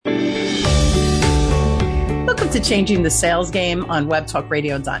to Changing the Sales Game on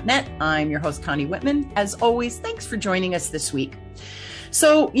webtalkradio.net. I'm your host, Connie Whitman. As always, thanks for joining us this week.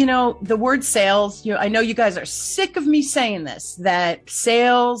 So, the word sales, I know you guys are sick of me saying this, that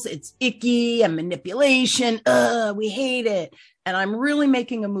sales, it's icky and manipulation. We hate it. And I'm really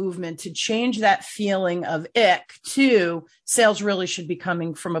making a movement to change that feeling of ick to sales really should be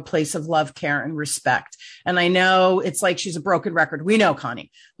coming from a place of love, care, and respect. And I know it's like she's a broken record. We know, Connie.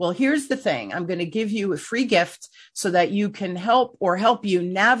 Well, here's the thing. I'm going to give you a free gift so that you can help you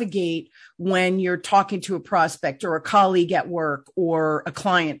navigate when you're talking to a prospect or a colleague at work or a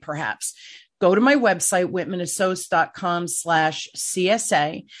client, perhaps. Go to my website,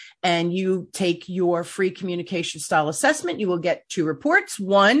 whitmanassociates.com/CSA, and you take your free communication style assessment. You will get 2 reports.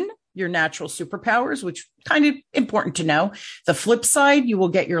 One, your natural superpowers, which kind of important to know. The flip side, you will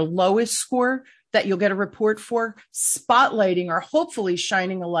get your lowest score that you'll get a report for, spotlighting or hopefully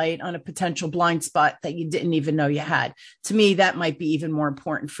shining a light on a potential blind spot that you didn't even know you had. To me, that might be even more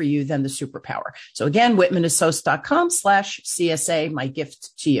important for you than the superpower. So again, whitmanassociates.com/CSA, my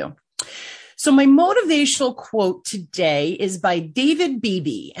gift to you. So my motivational quote today is by David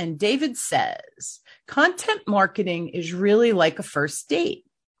Beebe, and David says, content marketing is really like a first date.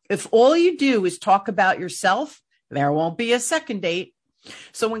 If all you do is talk about yourself, there won't be a second date.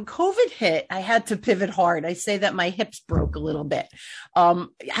 So when COVID hit, I had to pivot hard. I say that my hips broke a little bit.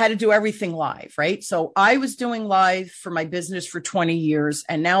 Had to do everything live, right? So I was doing live for my business for 20 years,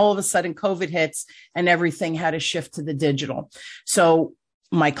 and now all of a sudden COVID hits and everything had to shift to the digital. So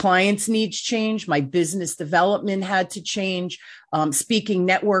my clients' needs changed. My business development had to change. Speaking,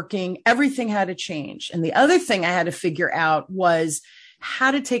 networking, everything had to change. And the other thing I had to figure out was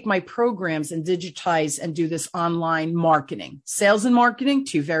how to take my programs and digitize and do this online marketing. Sales and marketing,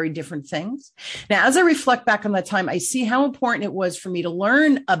 2 very different things. Now, as I reflect back on that time, I see how important it was for me to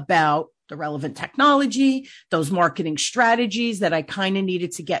learn about the relevant technology, those marketing strategies that I kind of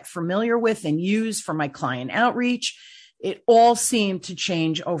needed to get familiar with and use for my client outreach. It all seemed to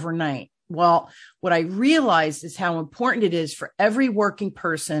change overnight. Well, what I realized is how important it is for every working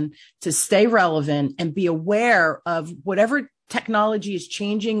person to stay relevant and be aware of whatever technology is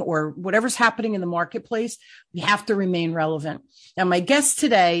changing or whatever's happening in the marketplace. We have to remain relevant. Now, my guest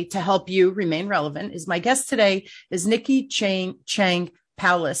today to help you remain relevant is Nicki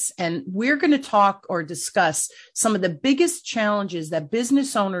Chang-Powless. And we're going to talk or discuss some of the biggest challenges that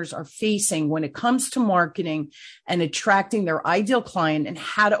business owners are facing when it comes to marketing and attracting their ideal client and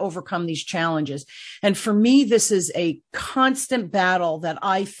how to overcome these challenges. And for me, this is a constant battle that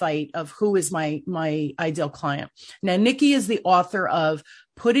I fight of who is my ideal client. Now, Nicki is the author of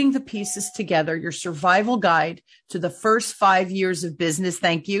Putting the Pieces Together, Your Survival Guide to the First 5 Years of Business.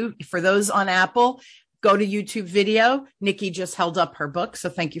 Thank you. For those on Apple, go to YouTube video. Nicki just held up her book, so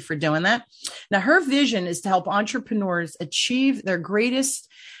thank you for doing that. Now, her vision is to help entrepreneurs achieve their greatness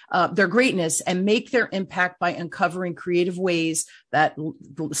and make their impact by uncovering creative ways that,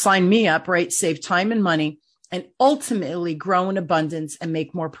 sign me up, right, save time and money, and ultimately grow in abundance and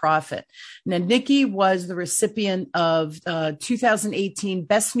make more profit. Now, Nicki was the recipient of 2018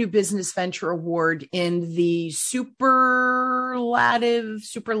 Best New Business Venture Award in the Superlative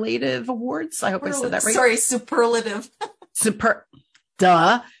Awards. I hope I said that right. Sorry, Superlative.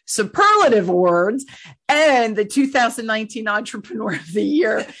 Superlative Awards, and the 2019 Entrepreneur of the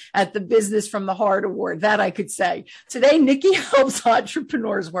Year at the Business from the Heart Award. That I could say. Today, Nicki helps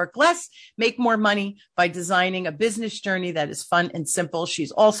entrepreneurs work less, make more money by designing a business journey that is fun and simple.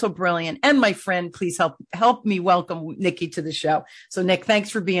 She's also brilliant. And my friend, please help me welcome Nicki to the show. So Nick,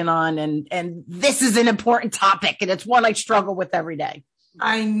 thanks for being on. And this is an important topic, and it's one I struggle with every day.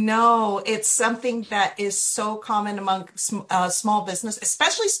 I know it's something that is so common among small business,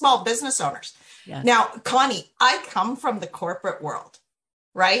 especially small business owners. Yeah. Now, Connie, I come from the corporate world,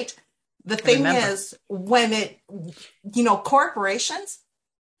 right? The thing is, when corporations,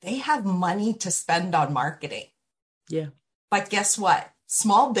 they have money to spend on marketing. Yeah. But guess what?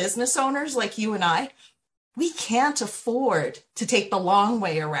 Small business owners like you and I, we can't afford to take the long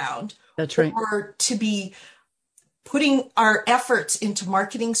way around. That's right. Or to be putting our efforts into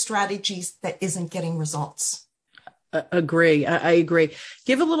marketing strategies that isn't getting results. Agree. I agree.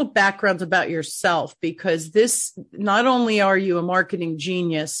 Give a little background about yourself, because this, not only are you a marketing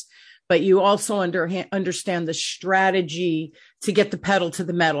genius, but you also understand the strategy to get the pedal to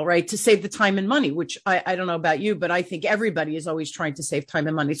the metal, right? To save the time and money, which I don't know about you, but I think everybody is always trying to save time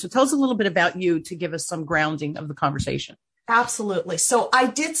and money. So tell us a little bit about you to give us some grounding of the conversation. Absolutely. So I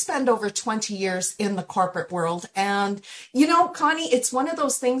did spend over 20 years in the corporate world. And, Connie, it's one of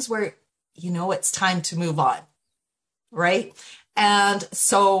those things where, it's time to move on, right? And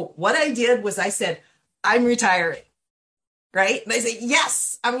so what I did was I said, I'm retiring, right? And I say,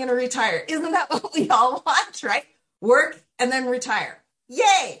 yes, I'm going to retire. Isn't that what we all want, right? Work and then retire.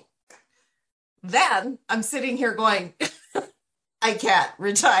 Yay. Then I'm sitting here going, I can't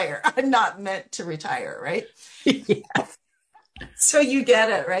retire. I'm not meant to retire, right? Yeah. So you get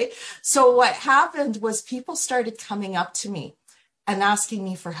it, right? So what happened was people started coming up to me and asking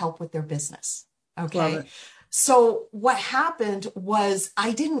me for help with their business. Okay. So what happened was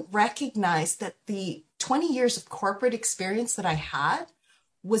I didn't recognize that the 20 years of corporate experience that I had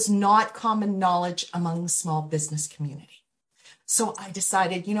was not common knowledge among the small business community. So I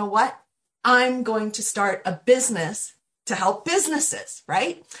decided, you know what? I'm going to start a business to help businesses,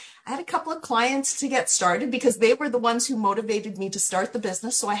 right? I had a couple of clients to get started because they were the ones who motivated me to start the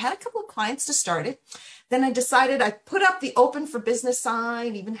business. So I had a couple of clients to start it. Then I decided I put up the open for business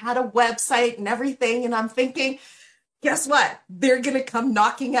sign, even had a website and everything. And I'm thinking, guess what? They're going to come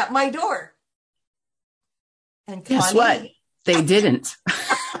knocking at my door. And guess what? They didn't.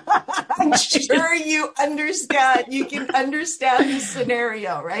 I'm sure you understand. You can understand the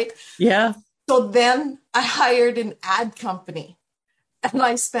scenario, right? Yeah. So then I hired an ad company and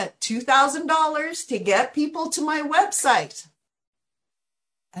I spent $2,000 to get people to my website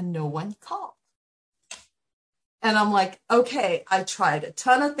and no one called. And I'm like, okay, I tried a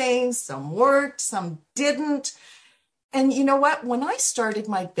ton of things. Some worked, some didn't. And you know what? When I started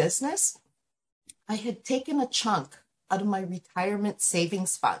my business, I had taken a chunk out of my retirement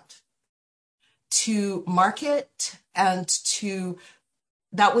savings fund to market and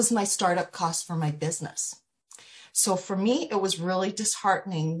that was my startup cost for my business. So for me, it was really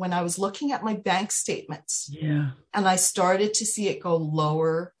disheartening when I was looking at my bank statements. Yeah. And I started to see it go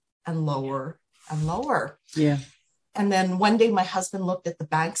lower and lower and lower. Yeah. And then one day my husband looked at the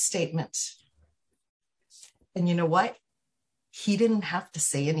bank statement. And you know what? He didn't have to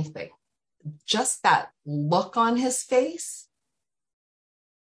say anything. Just that look on his face,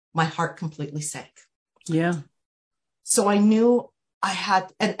 my heart completely sank. Yeah. So I knew I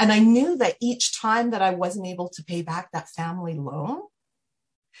had, and I knew that each time that I wasn't able to pay back that family loan,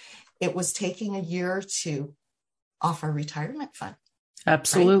 it was taking a year or two off our retirement fund.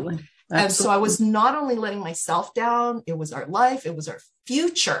 Absolutely. Right? Absolutely. And so I was not only letting myself down, it was our life, it was our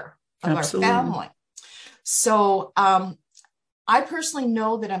future of Absolutely. our family. So I personally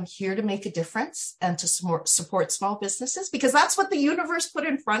know that I'm here to make a difference and to support small businesses because that's what the universe put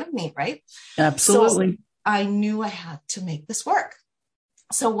in front of me, right? Absolutely. So I knew I had to make this work.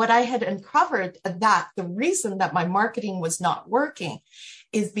 So what I had uncovered that the reason that my marketing was not working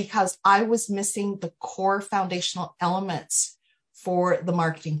is because I was missing the core foundational elements for the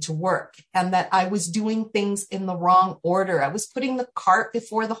marketing to work and that I was doing things in the wrong order. I was putting the cart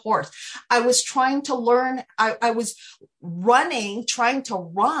before the horse. I was trying to learn. I was trying to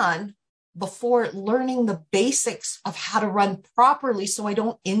run before learning the basics of how to run properly so I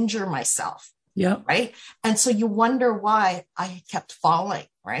don't injure myself. Yeah. Right. And so you wonder why I kept falling.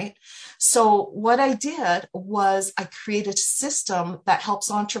 Right. So what I did was I created a system that helps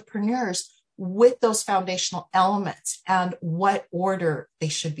entrepreneurs with those foundational elements and what order they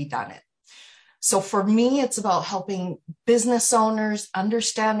should be done in. So for me, it's about helping business owners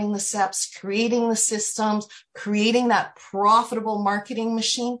understanding the steps, creating the systems, creating that profitable marketing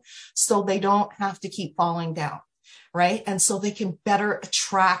machine so they don't have to keep falling down. Right. And so they can better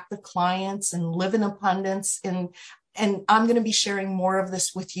attract the clients and live in abundance. And I'm going to be sharing more of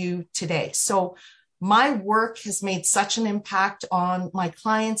this with you today. So my work has made such an impact on my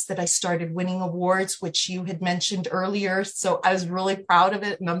clients that I started winning awards, which you had mentioned earlier. So I was really proud of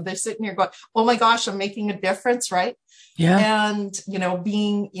it. And I'm just sitting here going, oh my gosh, I'm making a difference. Right. Yeah. And,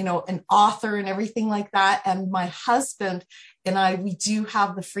 being, an author and everything like that. And my husband and we do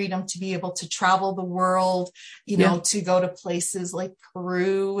have the freedom to be able to travel the world, to go to places like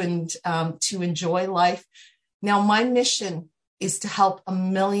Peru and to enjoy life. Now, my mission is to help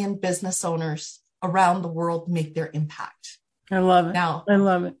 1 million business owners around the world make their impact. I love it. Now, I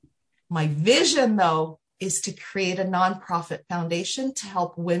love it. My vision, though, is to create a nonprofit foundation to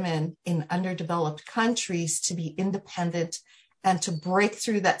help women in underdeveloped countries to be independent and to break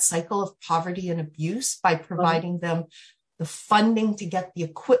through that cycle of poverty and abuse by providing them the funding to get the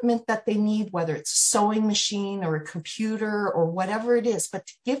equipment that they need, whether it's a sewing machine or a computer or whatever it is, but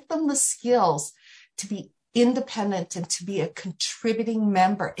to give them the skills to be independent and to be a contributing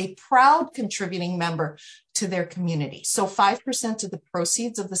member, a proud contributing member to their community. So 5% of the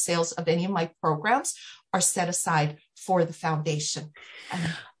proceeds of the sales of any of my programs are set aside for the foundation. And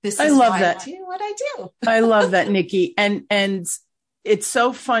this is why I do what I do. I love that, Nicki. And it's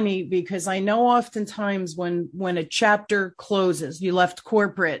so funny because I know oftentimes when a chapter closes, you left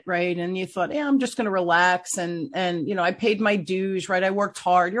corporate, right? And you thought, yeah, I'm just going to relax. And, you know, I paid my dues, right? I worked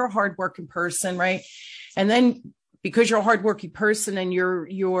hard. You're a hardworking person, right? And then because you're a hardworking person and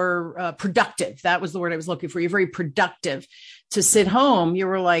you're productive, that was the word I was looking for. You're very productive to sit home. You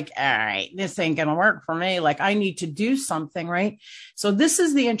were like, all right, this ain't going to work for me. Like I need to do something, right? So this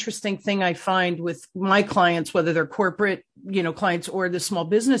is the interesting thing I find with my clients, whether they're corporate, you know, clients or the small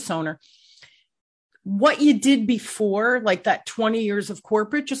business owner. What you did before, like that 20 years of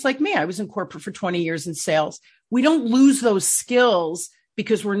corporate, just like me, I was in corporate for 20 years in sales. We don't lose those skills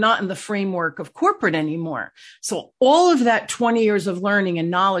because we're not in the framework of corporate anymore. So all of that 20 years of learning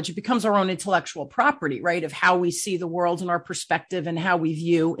and knowledge, it becomes our own intellectual property, right? Of how we see the world and our perspective and how we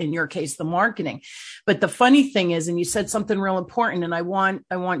view, in your case, the marketing. But the funny thing is, and you said something real important, and I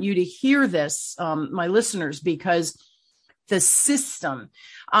want you to hear this, my listeners, because the system.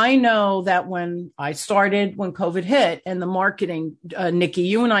 I know that when COVID hit and the marketing, Nicki,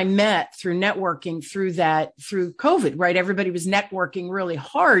 you and I met through networking through COVID, right? Everybody was networking really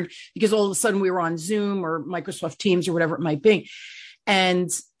hard because all of a sudden we were on Zoom or Microsoft Teams or whatever it might be. And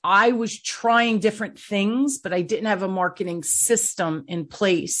I was trying different things, but I didn't have a marketing system in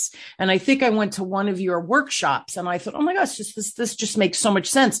place. And I think I went to one of your workshops and I thought, oh my gosh, this just makes so much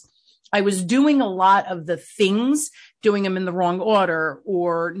sense. I was doing a lot of the things, doing them in the wrong order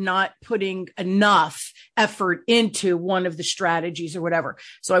or not putting enough effort into one of the strategies or whatever.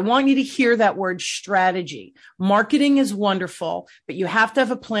 So I want you to hear that word strategy. Marketing is wonderful, but you have to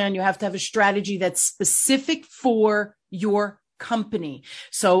have a plan. You have to have a strategy that's specific for your company.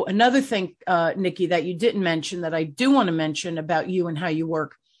 So another thing, Nicki, that you didn't mention that I do want to mention about you and how you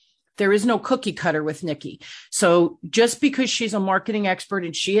work. There is no cookie cutter with Nicki. So just because she's a marketing expert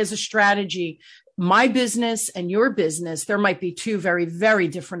and she has a strategy, my business and your business, there might be two very, very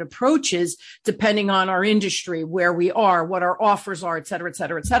different approaches depending on our industry, where we are, what our offers are, et cetera, et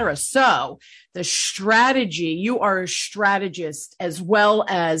cetera, et cetera. So the strategy, you are a strategist as well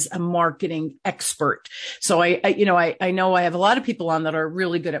as a marketing expert. So I know I have a lot of people on that are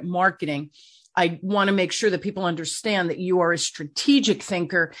really good at marketing. I want to make sure that people understand that you are a strategic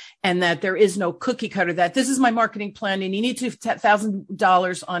thinker and that there is no cookie cutter, that this is my marketing plan and you need to have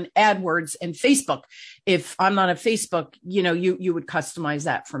 $1,000 on AdWords and Facebook. If I'm not on Facebook, you would customize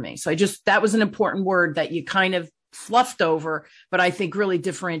that for me. So that was an important word that you kind of fluffed over, but I think really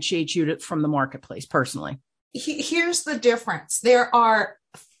differentiates you from the marketplace personally. Here's the difference. There are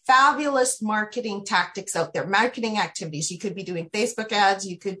fabulous marketing tactics out there, marketing activities. You could be doing Facebook ads,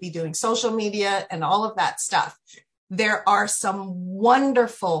 you could be doing social media and all of that stuff. There are some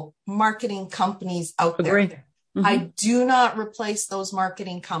wonderful marketing companies out there. Mm-hmm. I do not replace those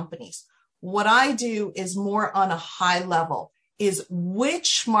marketing companies. What I do is more on a high level, is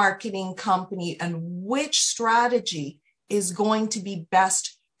which marketing company and which strategy is going to be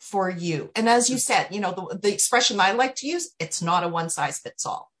best for you. And as you said, the expression I like to use, it's not a one size fits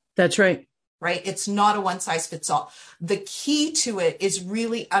all. That's right. Right. It's not a one size fits all. The key to it is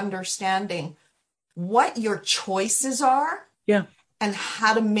really understanding what your choices are. Yeah. And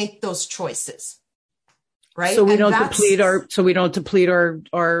how to make those choices. Right. So we don't deplete our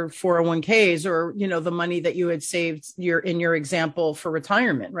 401ks or, the money that you had saved in your example for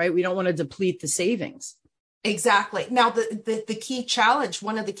retirement, right? We don't want to deplete the savings. Exactly. Now, the key challenge,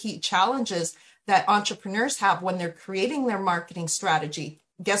 one of the key challenges that entrepreneurs have when they're creating their marketing strategy,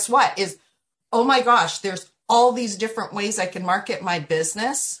 guess what, is, oh my gosh, there's all these different ways I can market my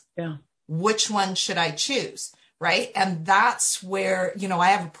business. Yeah. Which one should I choose? Right. And that's where, I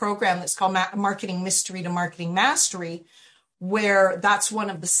have a program that's called Marketing Mystery to Marketing Mastery, where that's one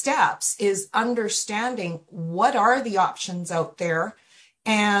of the steps, is understanding what are the options out there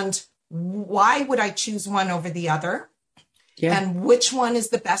and why would I choose one over the other? Yeah. And which one is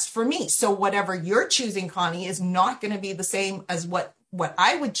the best for me? So whatever you're choosing, Connie, is not going to be the same as what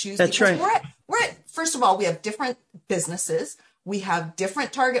I would choose. That's right. First of all, we have different businesses. We have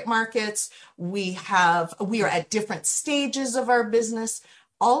different target markets. We are at different stages of our business.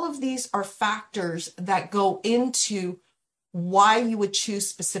 All of these are factors that go into why you would choose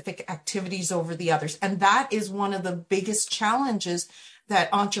specific activities over the others. And that is one of the biggest challenges that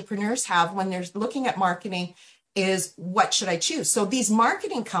entrepreneurs have when they're looking at marketing, is what should I choose? So these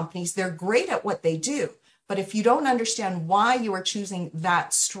marketing companies, they're great at what they do. But if you don't understand why you are choosing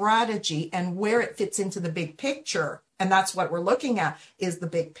that strategy and where it fits into the big picture, and that's what we're looking at, is the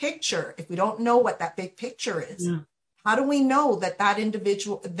big picture. If we don't know what that big picture is, how do we know that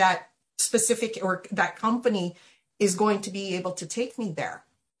individual, that specific, or that company is going to be able to take me there?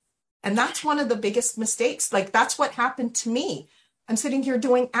 And that's one of the biggest mistakes. Like, that's what happened to me. I'm sitting here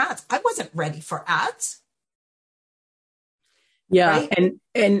doing ads. I wasn't ready for ads. Yeah. Right?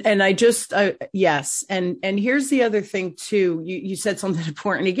 And I just, yes. And here's the other thing too. You said something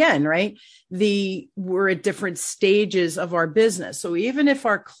important again, right? We're at different stages of our business. So even if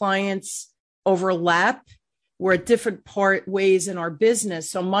our clients overlap, we're at different ways in our business.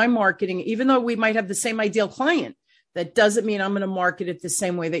 So my marketing, even though we might have the same ideal client, that doesn't mean I'm going to market it the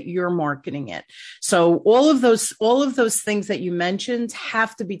same way that you're marketing it. So all of those things that you mentioned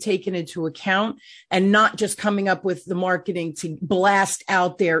have to be taken into account, and not just coming up with the marketing to blast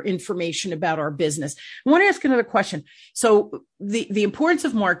out there information about our business. I want to ask another question. So the importance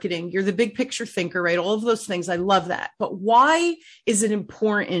of marketing, you're the big picture thinker, right? All of those things. I love that. But why is it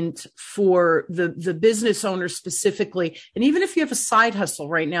important for the business owner specifically? And even if you have a side hustle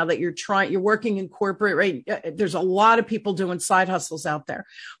right now that you're working in corporate, right? There's a lot of people doing side hustles out there.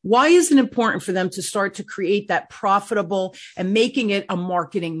 Why is it important for them to start to create that profitable and making it a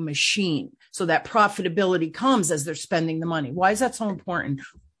marketing machine so that profitability comes as they're spending the money? Why is that so important?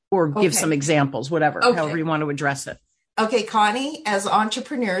 Or give some examples, whatever, however you want to address it. Okay, Connie, as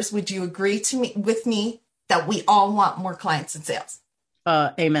entrepreneurs, would you agree with me that we all want more clients and sales?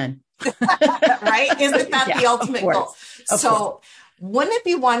 Amen. Right? Isn't that the ultimate goal? So wouldn't it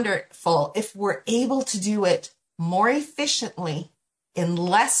be wonderful if we're able to do it more efficiently in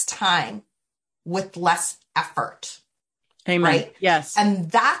less time with less effort? Amen. Right? Yes.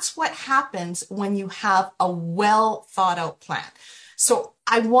 And that's what happens when you have a well thought out plan. So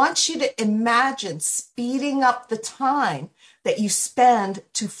I want you to imagine speeding up the time that you spend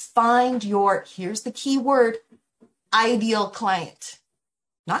to find here's the key word, ideal client.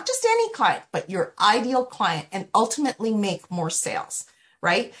 Not just any client, but your ideal client, and ultimately make more sales,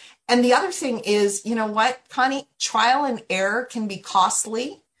 right? And the other thing is, you know what, Connie, trial and error can be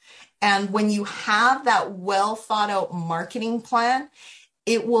costly. And when you have that well thought out marketing plan,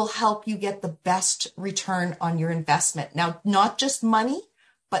 it will help you get the best return on your investment. Now, not just money,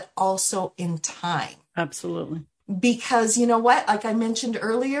 but also in time. Absolutely. Because you know what, like I mentioned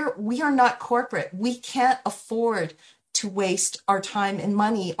earlier, we are not corporate. We can't afford to waste our time and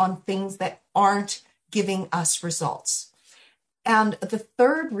money on things that aren't giving us results. And the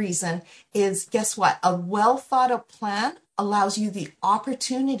third reason is, guess what? A well thought out plan allows you the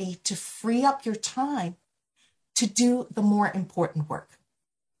opportunity to free up your time to do the more important work.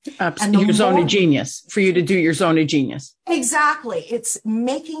 Absolutely. Your zone of genius, for you to do your zone of genius. Exactly. It's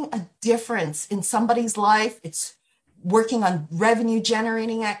making a difference in somebody's life. It's working on revenue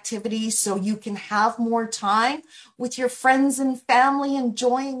generating activities so you can have more time with your friends and family,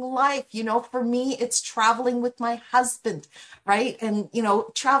 enjoying life. You know, for me, it's traveling with my husband, right? And, you know,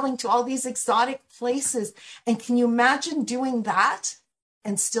 traveling to all these exotic places. And can you imagine doing that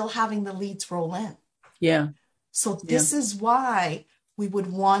and still having the leads roll in? Yeah. So this is why we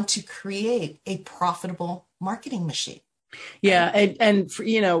would want to create a profitable marketing machine. Yeah. And for,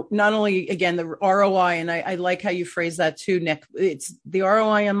 you know, not only, again, the ROI, and I like how you phrase that too, Nick. It's the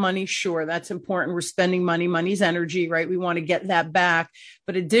ROI on money. Sure. That's important. We're spending money. Money's energy, right? We want to get that back.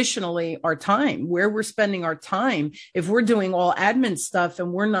 But additionally, our time, where we're spending our time, if we're doing all admin stuff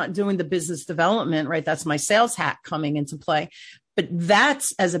and we're not doing the business development, right? That's my sales hat coming into play. But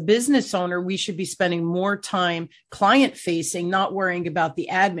that's, as a business owner, we should be spending more time client facing, not worrying about the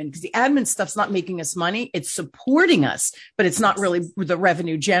admin, because the admin stuff's not making us money. It's supporting us, but it's not really the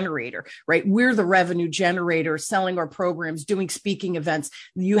revenue generator, right? We're the revenue generator, selling our programs, doing speaking events.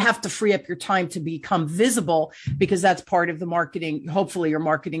 You have to free up your time to become visible, because that's part of the marketing, hopefully your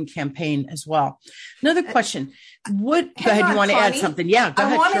marketing campaign as well. Another question. Go ahead. You want to add something? Yeah, go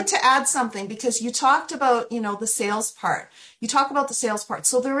ahead. I wanted to add something, because you talked about, you know, the sales part. You talk about the sales part.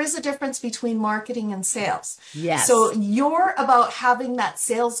 So there is a difference between marketing and sales. Yes. So you're about having that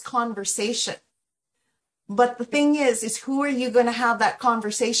sales conversation. But the thing is who are you going to have that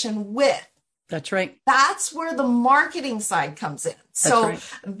conversation with? That's right. That's where the marketing side comes in. So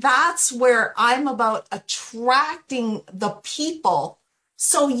that's where I'm about attracting the people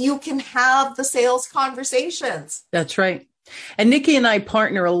so you can have the sales conversations. That's right. And Nicki and I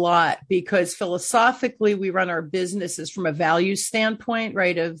partner a lot, because philosophically we run our businesses from a value standpoint,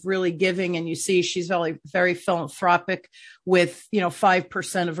 right? Of really giving. And you see, she's very, very philanthropic with,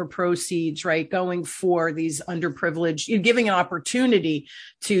 5% of her proceeds, right? Going for these underprivileged, giving an opportunity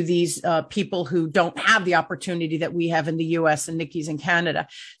to these people who don't have the opportunity that we have in the US, and Nicki's in Canada.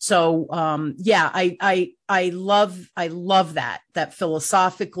 So, I love that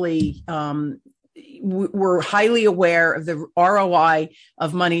philosophically, we're highly aware of the ROI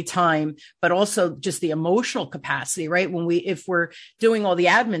of money, time, but also just the emotional capacity, right? If we're doing all the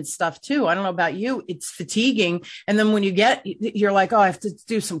admin stuff too, I don't know about you, it's fatiguing. And then when you're like, oh, I have to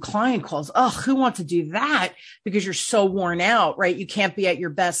do some client calls. Oh, who wants to do that? Because you're so worn out, right? You can't be at your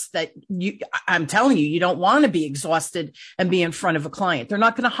best I'm telling you, you don't want to be exhausted and be in front of a client. They're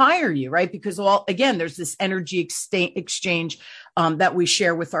not going to hire you, right? Because again, there's this energy exchange that we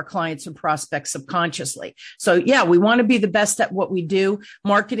share with our clients and prospects subconsciously. So yeah, we want to be the best at what we do.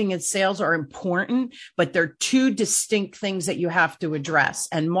 Marketing and sales are important, but they're two distinct things that you have to address.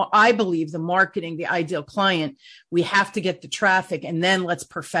 And I believe the marketing, the ideal client, we have to get the traffic and then let's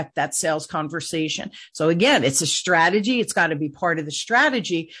perfect that sales conversation. So again, it's a strategy. It's got to be part of the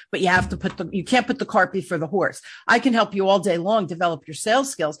strategy, but you have to you can't put the cart before the horse. I can help you all day long develop your sales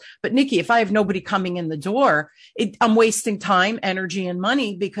skills. But Nicki, if I have nobody coming in the door, I'm wasting time, energy, and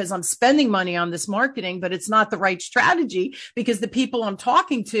money because I'm spending money on this marketing, but it's not the right strategy because the people I'm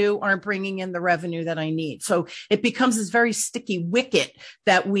talking to aren't bringing in the revenue that I need. So it becomes this very sticky wicket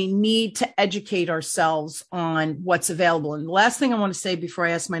that we need to educate ourselves on what's available. And the last thing I want to say before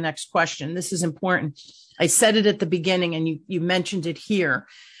I ask my next question, this is important. I said it at the beginning and you mentioned it here.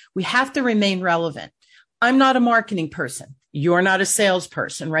 We have to remain relevant. I'm not a marketing person. You're not a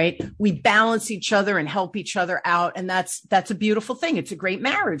salesperson, right? We balance each other and help each other out. And that's a beautiful thing. It's a great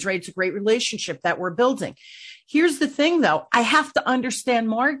marriage, right? It's a great relationship that we're building. Here's the thing though. I have to understand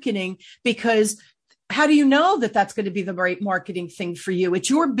marketing because how do you know that that's going to be the right marketing thing for you? It's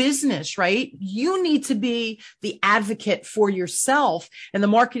your business, right? You need to be the advocate for yourself. And the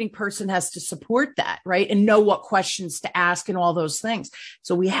marketing person has to support that, right? And know what questions to ask and all those things.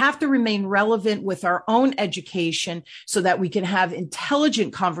 So we have to remain relevant with our own education so that we can have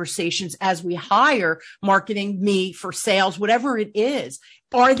intelligent conversations as we hire marketing, me for sales, whatever it is.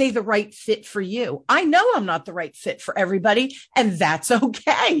 Are they the right fit for you? I know I'm not the right fit for everybody, and that's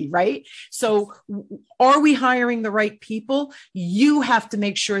okay, right? So are we hiring the right people? You have to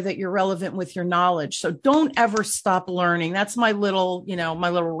make sure that you're relevant with your knowledge. So don't ever stop learning. That's my little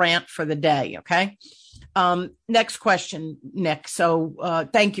rant for the day, okay? Next question, Nick. So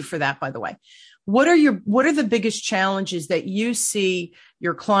thank you for that, by the way. What are the biggest challenges that you see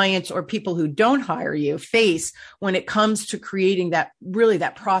your clients or people who don't hire you face when it comes to creating that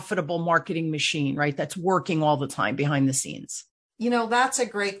profitable marketing machine, right? That's working all the time behind the scenes. That's a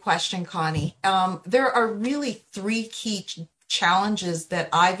great question, Connie. There are really three key challenges that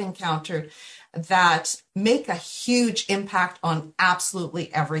I've encountered that make a huge impact on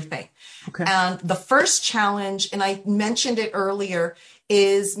absolutely everything. Okay. And the first challenge, and I mentioned it earlier,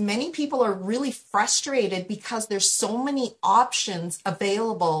 is many people are really frustrated because there's so many options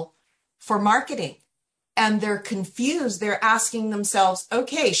available for marketing and they're confused. They're asking themselves,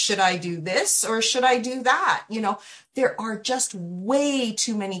 okay, should I do this or should I do that? There are just way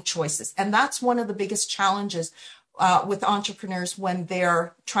too many choices. And that's one of the biggest challenges with entrepreneurs when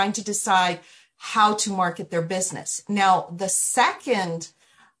they're trying to decide how to market their business. Now, the second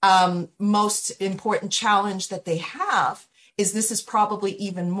most important challenge that they have is, this is probably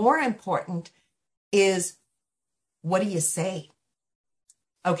even more important, is what do you say?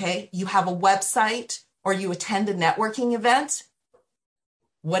 Okay, you have a website or you attend a networking event.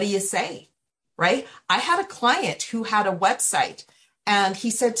 What do you say, right? I had a client who had a website and he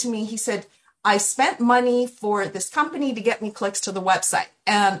said to me, I spent money for this company to get me clicks to the website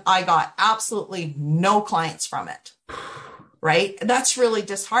and I got absolutely no clients from it. Right? That's really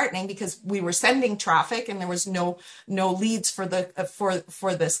disheartening because we were sending traffic and there was no leads for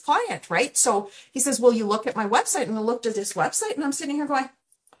for this client, right? So he says, well, you look at my website, and I looked at this website and I'm sitting here going,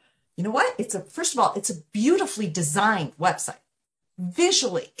 you know what? First of all, it's a beautifully designed website.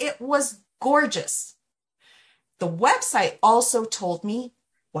 Visually, it was gorgeous. The website also told me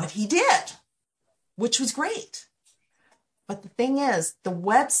what he did, which was great. But the thing is, the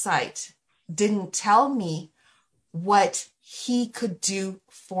website didn't tell me what he could do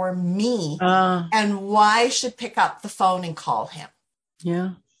for me and why I should pick up the phone and call him.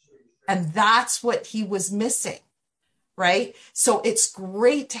 Yeah. And that's what he was missing, right? So it's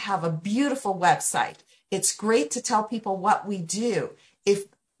great to have a beautiful website. It's great to tell people what we do. If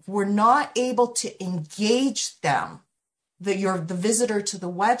we're not able to engage them, the visitor to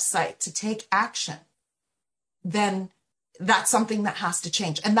the website to take action, then that's something that has to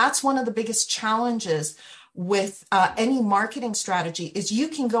change. And that's one of the biggest challenges with any marketing strategy is you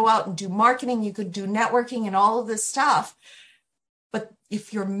can go out and do marketing, you could do networking and all of this stuff. But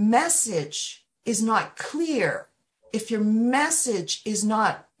if your message is not clear, if your message is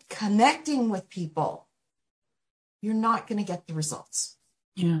not connecting with people, you're not going to get the results.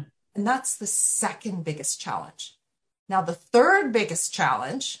 Yeah. And that's the second biggest challenge. Now, the third biggest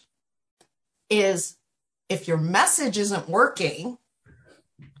challenge is if your message isn't working,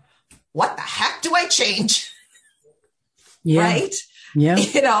 what the heck do I change? Yeah. Right?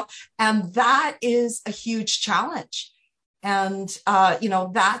 Yeah. And that is a huge challenge. And,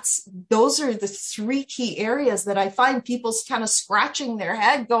 those are the three key areas that I find people's kind of scratching their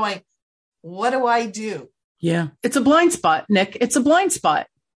head going, what do I do? Yeah. It's a blind spot, Nick. It's a blind spot.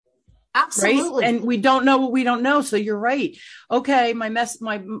 Absolutely. Right? And we don't know what we don't know. So you're right. Okay. My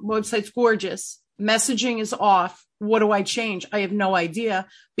website's gorgeous. Messaging is off. What do I change? I have no idea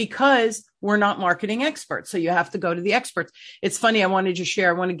because we're not marketing experts. So you have to go to the experts. It's funny. I want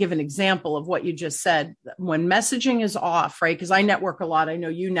to give an example of what you just said. When messaging is off, right? Because I network a lot. I know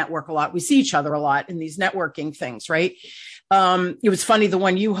you network a lot. We see each other a lot in these networking things, right? It was funny. The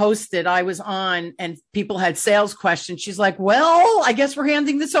one you hosted, I was on and people had sales questions. She's like, well, I guess we're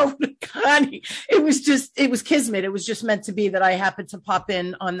handing this over to Connie. It was kismet. It was just meant to be that I happened to pop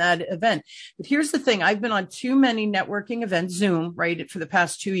in on that event. But here's the thing. I've been on too many networking events, Zoom, right? For the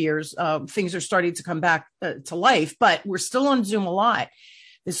past 2 years, things are starting to come back to life, but we're still on Zoom a lot.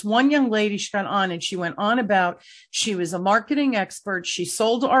 This one young lady, she got on and she went on about, she was a marketing expert. She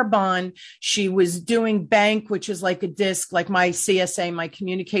sold Arbonne. She was doing bank, which is like a disc, like my CSA, my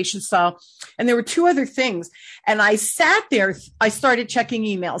communication style. And there were two other things. And I sat there, I started checking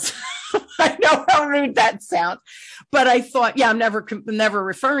emails. I know how rude that sounds, but I thought, yeah, I'm never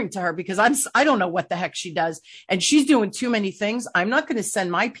referring to her because I don't know what the heck she does. And she's doing too many things. I'm not going to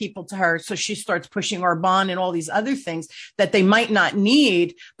send my people to her. So she starts pushing Arbonne and all these other things that they might not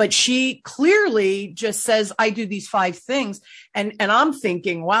need, but she clearly just says, I do these 5 things. And I'm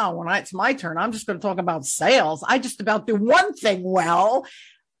thinking, wow, when it's my turn, I'm just going to talk about sales. I just about do one thing well.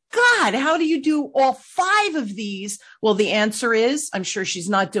 God, how do you do all 5 of these? Well, the answer is, I'm sure she's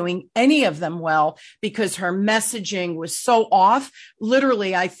not doing any of them well because her messaging was so off.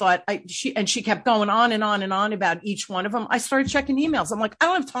 Literally, I thought she kept going on and on and on about each one of them. I started checking emails. I'm like, I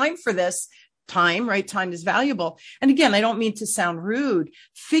don't have time for this. Time, right? Time is valuable. And again, I don't mean to sound rude.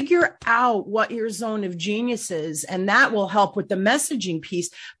 Figure out what your zone of genius is, and that will help with the messaging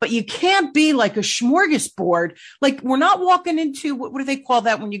piece. But you can't be like a smorgasbord. Like we're not walking into, what do they call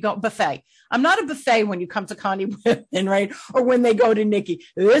that when you go buffet? I'm not a buffet when you come to Connie Women, right? Or when they go to Nicki.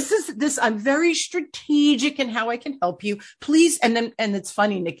 I'm very strategic in how I can help you. Please. And it's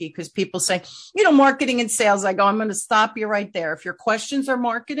funny, Nicki, because people say, marketing and sales. I go, I'm going to stop you right there. If your questions are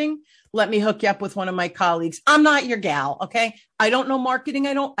marketing, let me hook you up with one of my colleagues. I'm not your gal. Okay. I don't know marketing.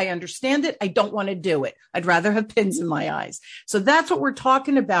 I understand it. I don't want to do it. I'd rather have pins in my eyes. So that's what we're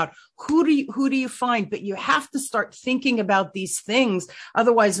talking about. Who do you find? But you have to start thinking about these things.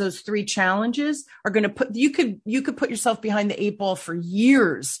 Otherwise, those 3 challenges are going to you could put yourself behind the 8 ball for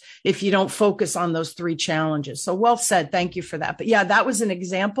years if you don't focus on those 3 challenges. So well said. Thank you for that. But yeah, that was an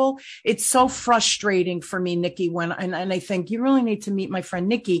example. It's so frustrating for me, Nicki, and I think you really need to meet my friend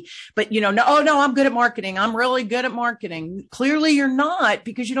Nicki, but no, I'm good at marketing. I'm really good at marketing. Clearly you're not,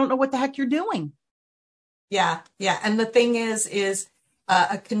 because you don't know what the heck you're doing. Yeah. Yeah. And the thing is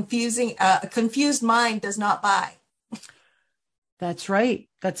a confused mind does not buy. That's right.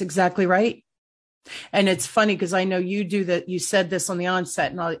 That's exactly right. And it's funny because I know you do that. You said this on the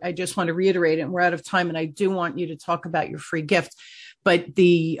onset, and I just want to reiterate it. And we're out of time, and I do want you to talk about your free gift, but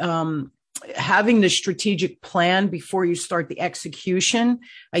the, having the strategic plan before you start the execution,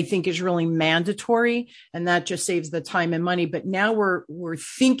 I think is really mandatory, and that just saves the time and money. But now we're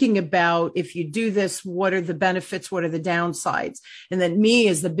thinking about, if you do this, what are the benefits? What are the downsides? And then me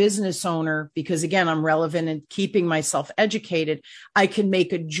as the business owner, because again, I'm relevant and keeping myself educated, I can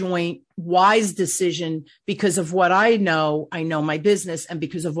make a joint wise decision because of what I know my business, and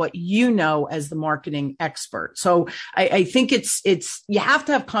because of what you know as the marketing expert. So I think it's, you have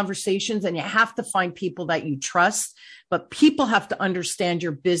to have conversations and you have to find people that you trust, but people have to understand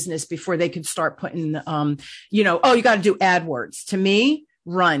your business before they can start putting, you got to do AdWords. To me,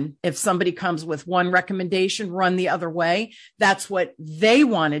 run. If somebody comes with one recommendation, run the other way. That's what they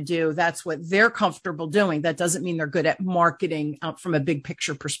want to do. That's what they're comfortable doing. That doesn't mean they're good at marketing from a big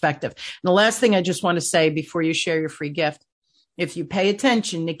picture perspective. And the last thing I just want to say before you share your free gift, if you pay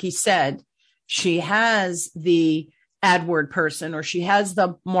attention, Nicki said she has the AdWord person, or she has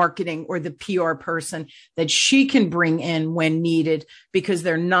the marketing or the PR person that she can bring in when needed, because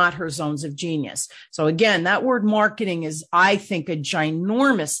they're not her zones of genius. So again, that word marketing is, I think, a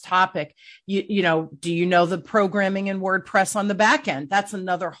ginormous topic. You know, do you know the programming in WordPress on the back end? That's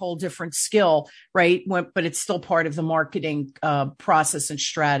another whole different skill, right? But it's still part of the marketing process and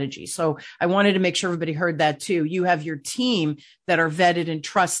strategy. So I wanted to make sure everybody heard that too. You have your team that are vetted and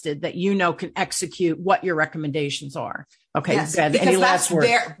trusted, that you know can execute what your recommendations are. Okay. Yes, Any last word?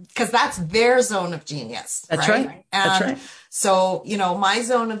 Because that's their zone of genius. That's right. That's right. So, you know, my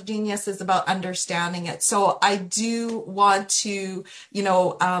zone of genius is about understanding it. So I do want to, you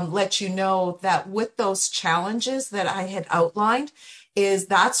know, let you know that with those challenges that I had outlined,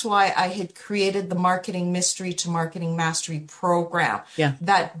 that's why I had created the Marketing Mystery to Marketing Mastery program. Yeah.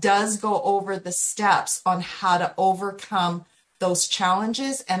 That does go over the steps on how to overcome those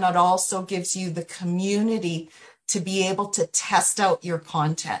challenges. And it also gives you the community to be able to test out your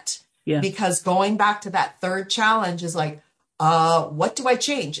content. Yeah. Because going back to that third challenge is like, what do I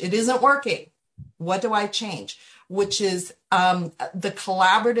change? It isn't working. What do I change? Which is the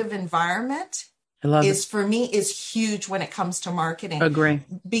collaborative environment for me is huge when it comes to marketing. Agree.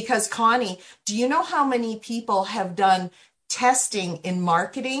 Because Connie, do you know how many people have done testing in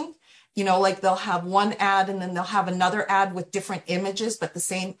marketing? You know, like they'll have one ad and then they'll have another ad with different images, but the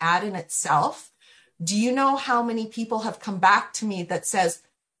same ad in itself. Do you know how many people have come back to me that says,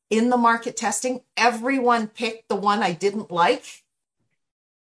 in the market testing, everyone picked the one I didn't like?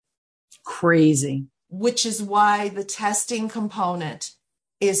 Crazy. Which is why the testing component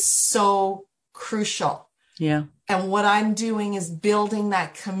is so crucial. Yeah. And what I'm doing is building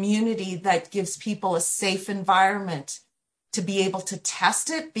that community that gives people a safe environment to be able to test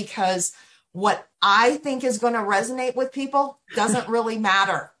it, because what I think is going to resonate with people doesn't really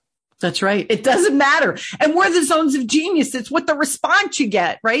matter. That's right. It doesn't matter. And we're the zones of genius. It's what the response you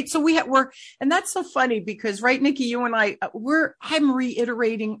get, right? So we're, and that's so funny because, right, Nicki, you and I'm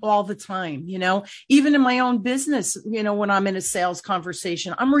reiterating all the time, you know, even in my own business, you know, when I'm in a sales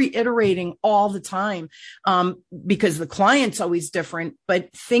conversation, I'm reiterating all the time, because the client's always different,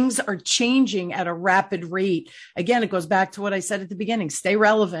 but things are changing at a rapid rate. Again, it goes back to what I said at the beginning, stay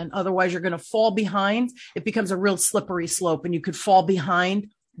relevant. Otherwise you're going to fall behind. It becomes a real slippery slope and you could fall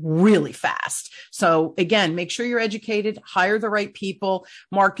behind really fast. So again, make sure you're educated, hire the right people.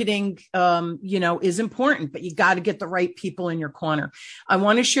 Marketing, you know, is important, but you got to get the right people in your corner. I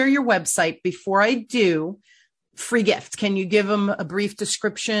want to share your website. Before I do, free gift. Can you give them a brief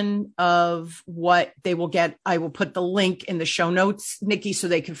description of what they will get? I will put the link in the show notes, Nicki, so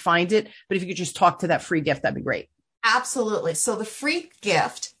they can find it. But if you could just talk to that free gift, that'd be great. Absolutely. So the free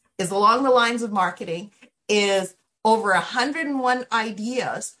gift is along the lines of marketing, is over 101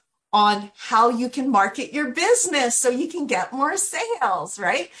 ideas on how you can market your business so you can get more sales,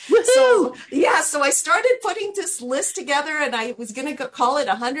 right? Woo-hoo! So I started putting this list together, and I was going to call it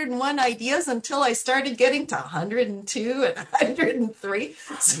 101 ideas until I started getting to 102 and 103.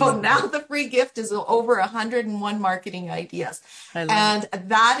 So now the free gift is over 101 marketing ideas. And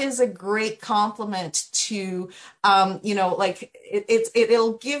that is a great compliment to, you know, like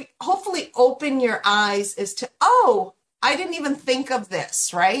it'll hopefully open your eyes as to, oh, I didn't even think of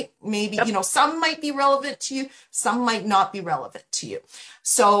this, right? Maybe, you know, some might be relevant to you, some might not be relevant to you.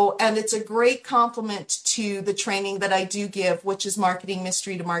 So, and it's a great compliment to the training that I do give, which is Marketing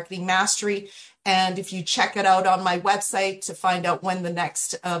Mystery to Marketing Mastery. And if you check it out on my website to find out when the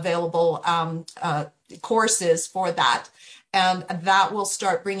next available course is for that, and that will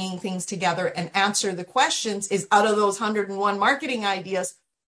start bringing things together and answer the questions is, out of those 101 marketing ideas,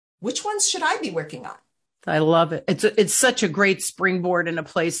 which ones should I be working on? I love it. It's such a great springboard and a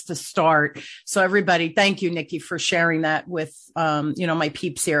place to start. So everybody, thank you, Nicki, for sharing that with, you know, my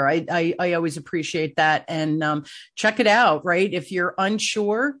peeps here. I always appreciate that. And, check it out, right? If you're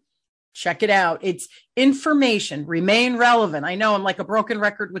unsure, check it out. It's information, remain relevant. I know I'm like a broken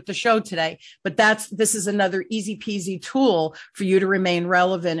record with the show today, but this is another easy peasy tool for you to remain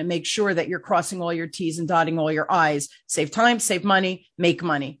relevant and make sure that you're crossing all your T's and dotting all your I's. Save time, save money, make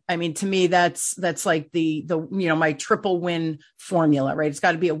money. I mean, to me, that's like the, you know, my triple win formula, right? It's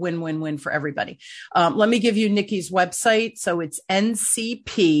got to be a win-win-win for everybody. Let me give you Nicki's website. So it's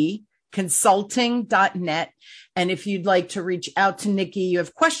ncpconsulting.net. And if you'd like to reach out to Nicki, you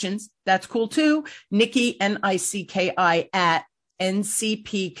have questions, that's cool too. Nicki, Nicki at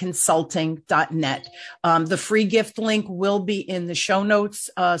ncpconsulting.net. The free gift link will be in the show notes.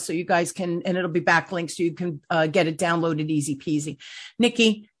 So you guys can, and it'll be backlinks so you can get it downloaded easy peasy.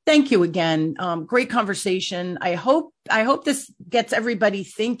 Nicki, thank you again. Great conversation. I hope hope this gets everybody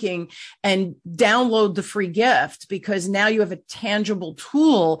thinking, and download the free gift, because now you have a tangible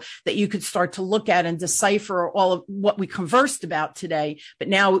tool that you could start to look at and decipher all of what we conversed about today. But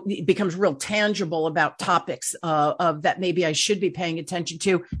now it becomes real tangible about topics of that maybe I should be paying attention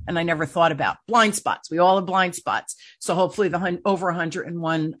to, and I never thought about. Blind spots. We all have blind spots. So hopefully the over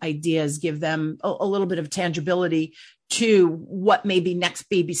 101 ideas give them a little bit of tangibility to what maybe next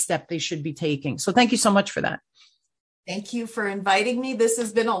baby step they should be taking. So thank you so much for that. Thank you for inviting me. This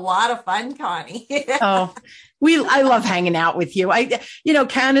has been a lot of fun, Connie. I love hanging out with you.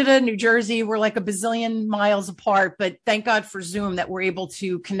 Canada, New Jersey, we're like a bazillion miles apart, but thank God for Zoom that we're able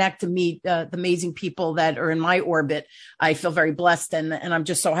to connect to meet the amazing people that are in my orbit. I feel very blessed, and I'm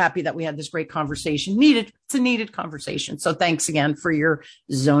just so happy that we had this great conversation. It's a needed conversation. So thanks again for your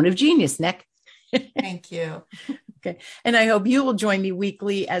zone of genius, Nick. Thank you. Okay. And I hope you will join me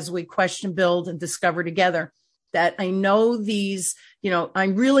weekly as we question, build, and discover together. That I know I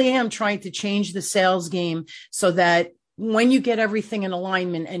really am trying to change the sales game so that when you get everything in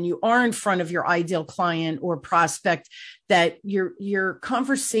alignment and you are in front of your ideal client or prospect, that your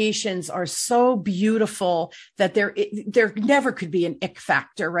conversations are so beautiful that there never could be an ick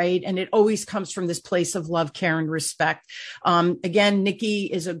factor, right? And it always comes from this place of love, care, and respect. Again, Nicki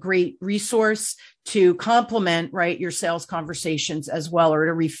is a great resource to complement, right, your sales conversations as well, or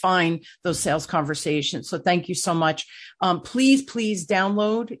to refine those sales conversations. So thank you so much. Please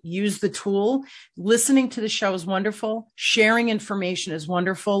download, use the tool. Listening to the show is wonderful. Sharing information is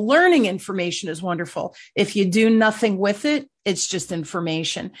wonderful. Learning information is wonderful. If you do nothing with it, it's just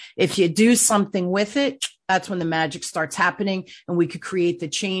information. If you do something with it, that's when the magic starts happening, and we could create the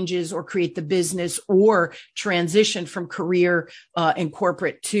changes or create the business or transition from career and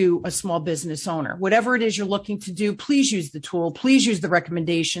corporate to a small business owner. Whatever it is you're looking to do, please use the tool. Please use the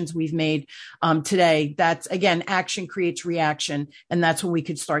recommendations we've made today. That's, again, action creates reaction, and that's when we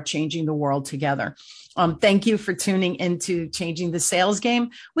could start changing the world together. Thank you for tuning into Changing the Sales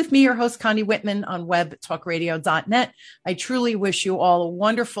Game with me, your host, Connie Whitman, on webtalkradio.net. I truly wish you all a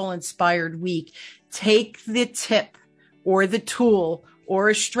wonderful, inspired week. Take the tip or the tool or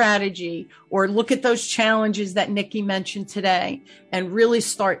a strategy, or look at those challenges that Nicki mentioned today, and really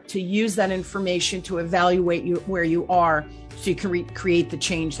start to use that information to evaluate you where you are, so you can create the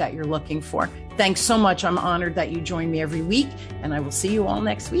change that you're looking for. Thanks so much. I'm honored that you join me every week, and I will see you all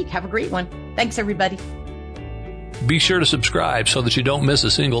next week. Have a great one. Thanks, everybody. Be sure to subscribe so that you don't miss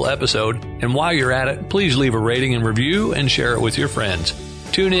a single episode. And while you're at it, please leave a rating and review and share it with your friends.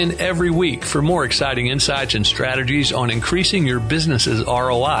 Tune in every week for more exciting insights and strategies on increasing your business's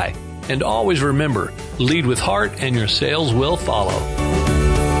ROI. And always remember, lead with heart and your sales will follow.